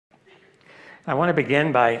I want to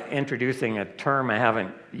begin by introducing a term I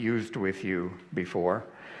haven't used with you before,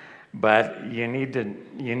 but you need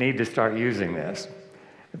to start using this.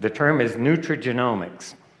 The term is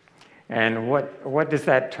nutrigenomics. And what does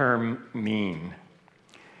that term mean?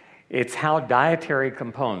 It's how dietary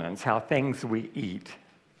components, how things we eat,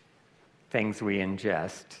 things we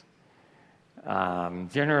ingest,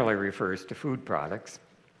 generally refers to food products,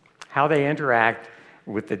 how they interact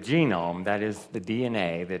with the genome, that is the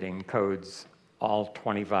DNA that encodes all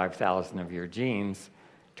 25,000 of your genes,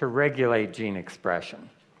 to regulate gene expression.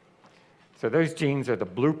 So those genes are the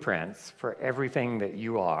blueprints for everything that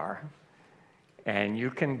you are, and you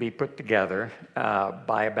can be put together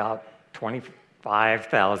by about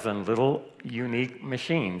 25,000 little unique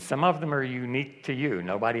machines. Some of them are unique to you.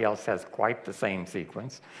 Nobody else has quite the same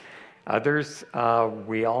sequence. Others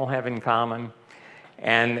we all have in common,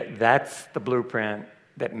 and that's the blueprint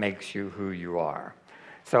that makes you who you are.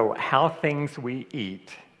 So how things we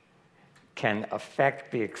eat can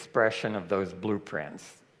affect the expression of those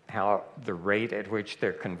blueprints, how the rate at which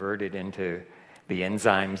they're converted into the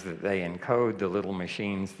enzymes that they encode, the little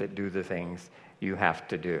machines that do the things you have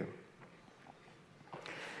to do.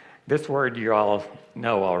 This word you all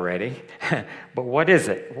know already, but what is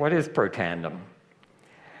it? What is Protandim?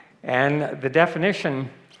 And the definition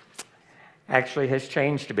actually has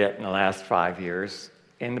changed a bit in the last 5 years.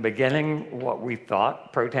 In the beginning, what we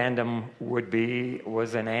thought Protandim would be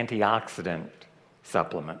was an antioxidant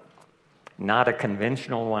supplement. Not a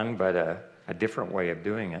conventional one, but a different way of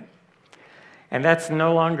doing it. And that's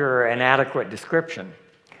no longer an adequate description.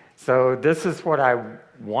 So this is what I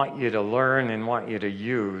want you to learn and want you to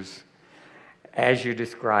use as you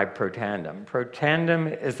describe Protandim.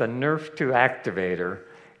 Protandim is a NRF2 activator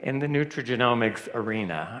in the nutrigenomics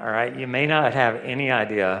arena, all right? You may not have any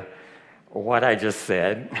idea what I just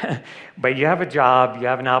said, but you have a job, you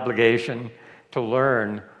have an obligation to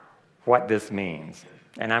learn what this means.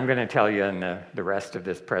 And I'm going to tell you in the rest of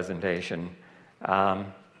this presentation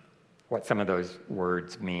what some of those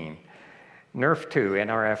words mean. NRF2,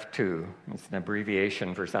 NRF2, it's an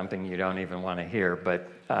abbreviation for something you don't even want to hear, but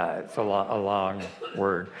it's a long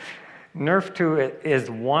word. NRF2 is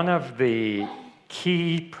one of the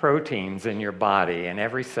key proteins in your body, in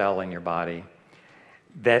every cell in your body,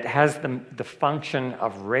 that has the function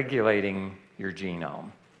of regulating your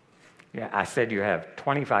genome. Yeah, I said you have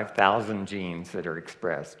 25,000 genes that are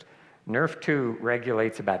expressed. NRF2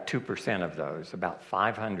 regulates about 2% of those, about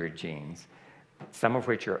 500 genes, some of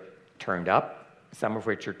which are turned up, some of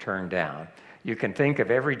which are turned down. You can think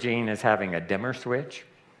of every gene as having a dimmer switch,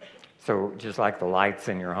 so just like the lights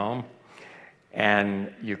in your home,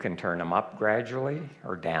 and you can turn them up gradually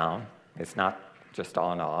or down. It's not just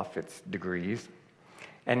on off, it's degrees.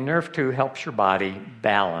 And NRF2 helps your body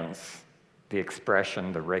balance the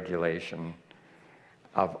expression, the regulation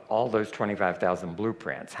of all those 25,000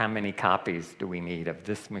 blueprints. How many copies do we need of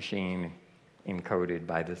this machine encoded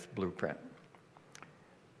by this blueprint?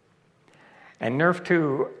 And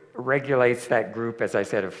NRF2 regulates that group, as I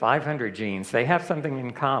said, of 500 genes. They have something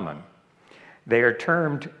in common. They are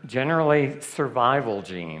termed generally survival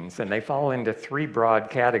genes, and they fall into three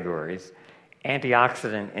broad categories.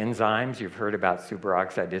 Antioxidant enzymes, you've heard about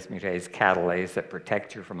superoxide dismutase catalase that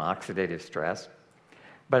protect you from oxidative stress.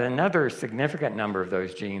 But another significant number of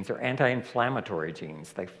those genes are anti-inflammatory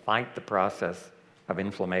genes. They fight the process of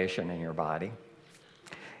inflammation in your body.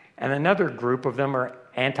 And another group of them are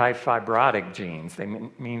anti-fibrotic genes. That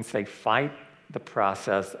means they fight the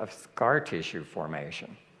process of scar tissue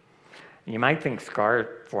formation. You might think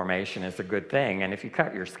scar formation is a good thing, and if you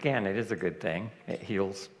cut your skin, it is a good thing. It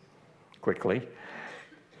heals quickly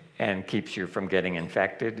and keeps you from getting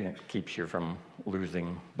infected, and it keeps you from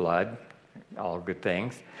losing blood, all good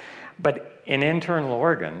things. But in internal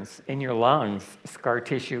organs, in your lungs, scar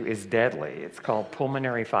tissue is deadly. It's called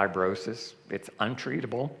pulmonary fibrosis. It's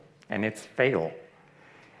untreatable, and it's fatal.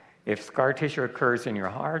 If scar tissue occurs in your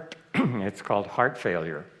heart, it's called heart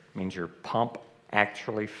failure. It means your pump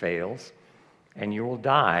actually fails, and you will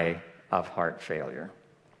die of heart failure.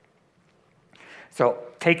 So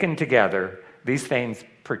taken together, these things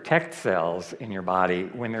protect cells in your body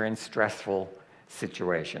when they're in stressful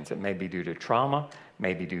situations. It may be due to trauma,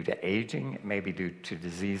 may be due to aging, it may be due to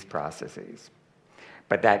disease processes.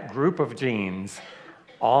 But that group of genes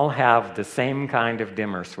all have the same kind of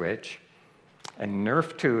dimmer switch, and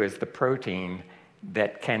NRF2 is the protein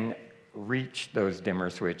that can reach those dimmer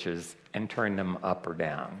switches and turn them up or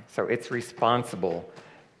down. So it's responsible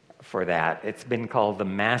for that. It's been called the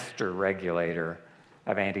master regulator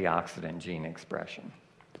of antioxidant gene expression.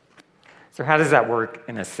 So how does that work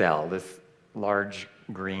in a cell? This large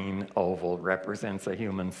green oval represents a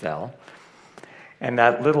human cell. And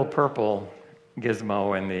that little purple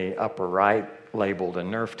gizmo in the upper right labeled a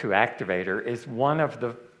NRF2 activator is one of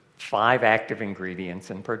the 5 active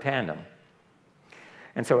ingredients in Protandim.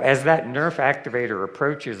 And so as that NRF activator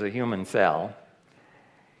approaches a human cell,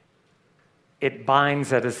 it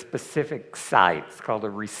binds at a specific site. It's called a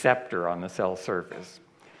receptor on the cell surface.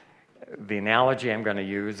 The analogy I'm going to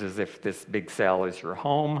use is if this big cell is your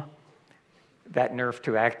home, that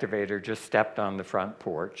NRF2 activator just stepped on the front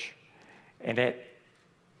porch, and it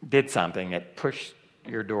did something. It pushed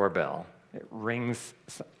your doorbell. It rings,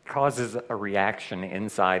 causes a reaction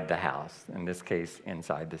inside the house, in this case,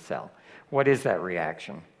 inside the cell. What is that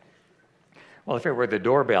reaction? Well, if it were the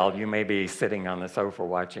doorbell, you may be sitting on the sofa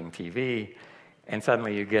watching TV, and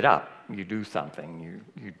suddenly you get up, you do something,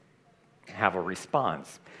 you have a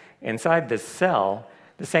response. Inside this cell,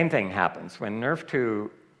 the same thing happens. When NRF2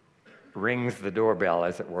 rings the doorbell,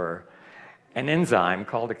 as it were, an enzyme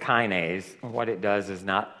called a kinase, what it does is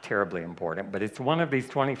not terribly important, but it's one of these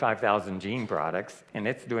 25,000 gene products, and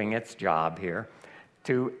it's doing its job here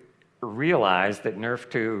to realize that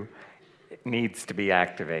NRF2 needs to be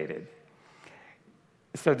activated.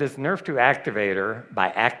 So this NRF2 activator, by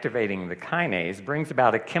activating the kinase, brings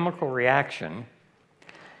about a chemical reaction,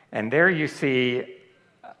 and there you see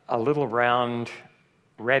a little round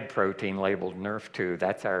red protein labeled NRF2.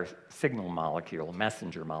 That's our signal molecule,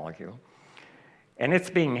 messenger molecule. And it's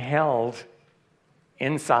being held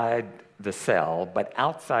inside the cell, but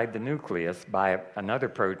outside the nucleus by another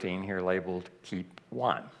protein here labeled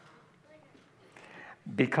KEAP1.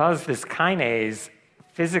 Because this kinase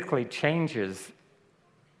physically changes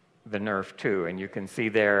the NRF2, and you can see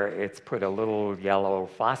there it's put a little yellow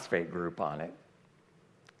phosphate group on it,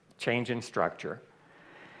 change in structure.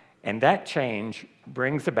 And that change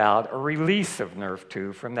brings about a release of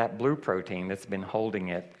NRF2 from that blue protein that's been holding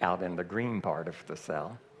it out in the green part of the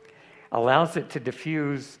cell, allows it to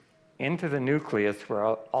diffuse into the nucleus where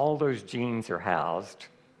all those genes are housed.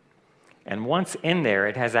 And once in there,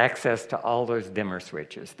 it has access to all those dimmer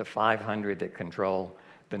switches, the 500 that control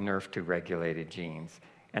the NRF2 regulated genes.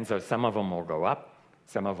 And so some of them will go up,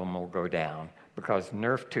 some of them will go down, because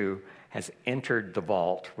NRF2 has entered the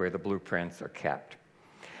vault where the blueprints are kept.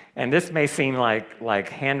 And this may seem like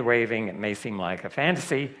hand-waving, it may seem like a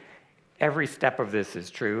fantasy. Every step of this is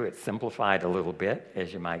true. It's simplified a little bit,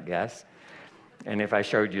 as you might guess. And if I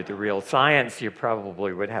showed you the real science, you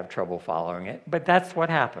probably would have trouble following it. But that's what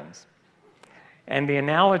happens. And the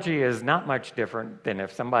analogy is not much different than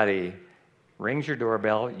if somebody rings your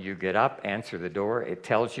doorbell, you get up, answer the door, it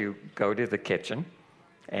tells you, go to the kitchen,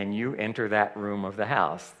 and you enter that room of the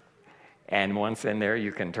house. And once in there,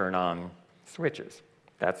 you can turn on switches.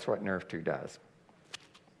 That's what NRF2 does.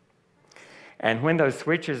 And when those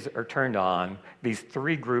switches are turned on, these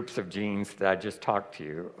 3 groups of genes that I just talked to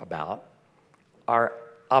you about are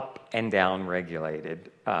up and down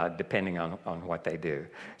regulated, depending on what they do.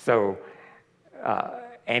 So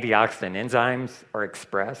antioxidant enzymes are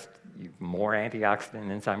expressed, more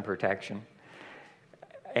antioxidant enzyme protection.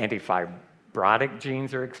 Antifibrotic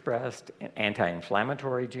genes are expressed,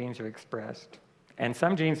 anti-inflammatory genes are expressed. And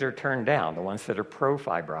some genes are turned down, the ones that are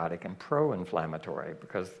pro-fibrotic and pro-inflammatory,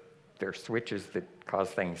 because they're switches that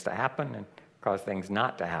cause things to happen and cause things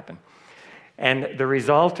not to happen. And the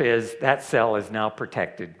result is that cell is now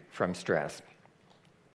protected from stress.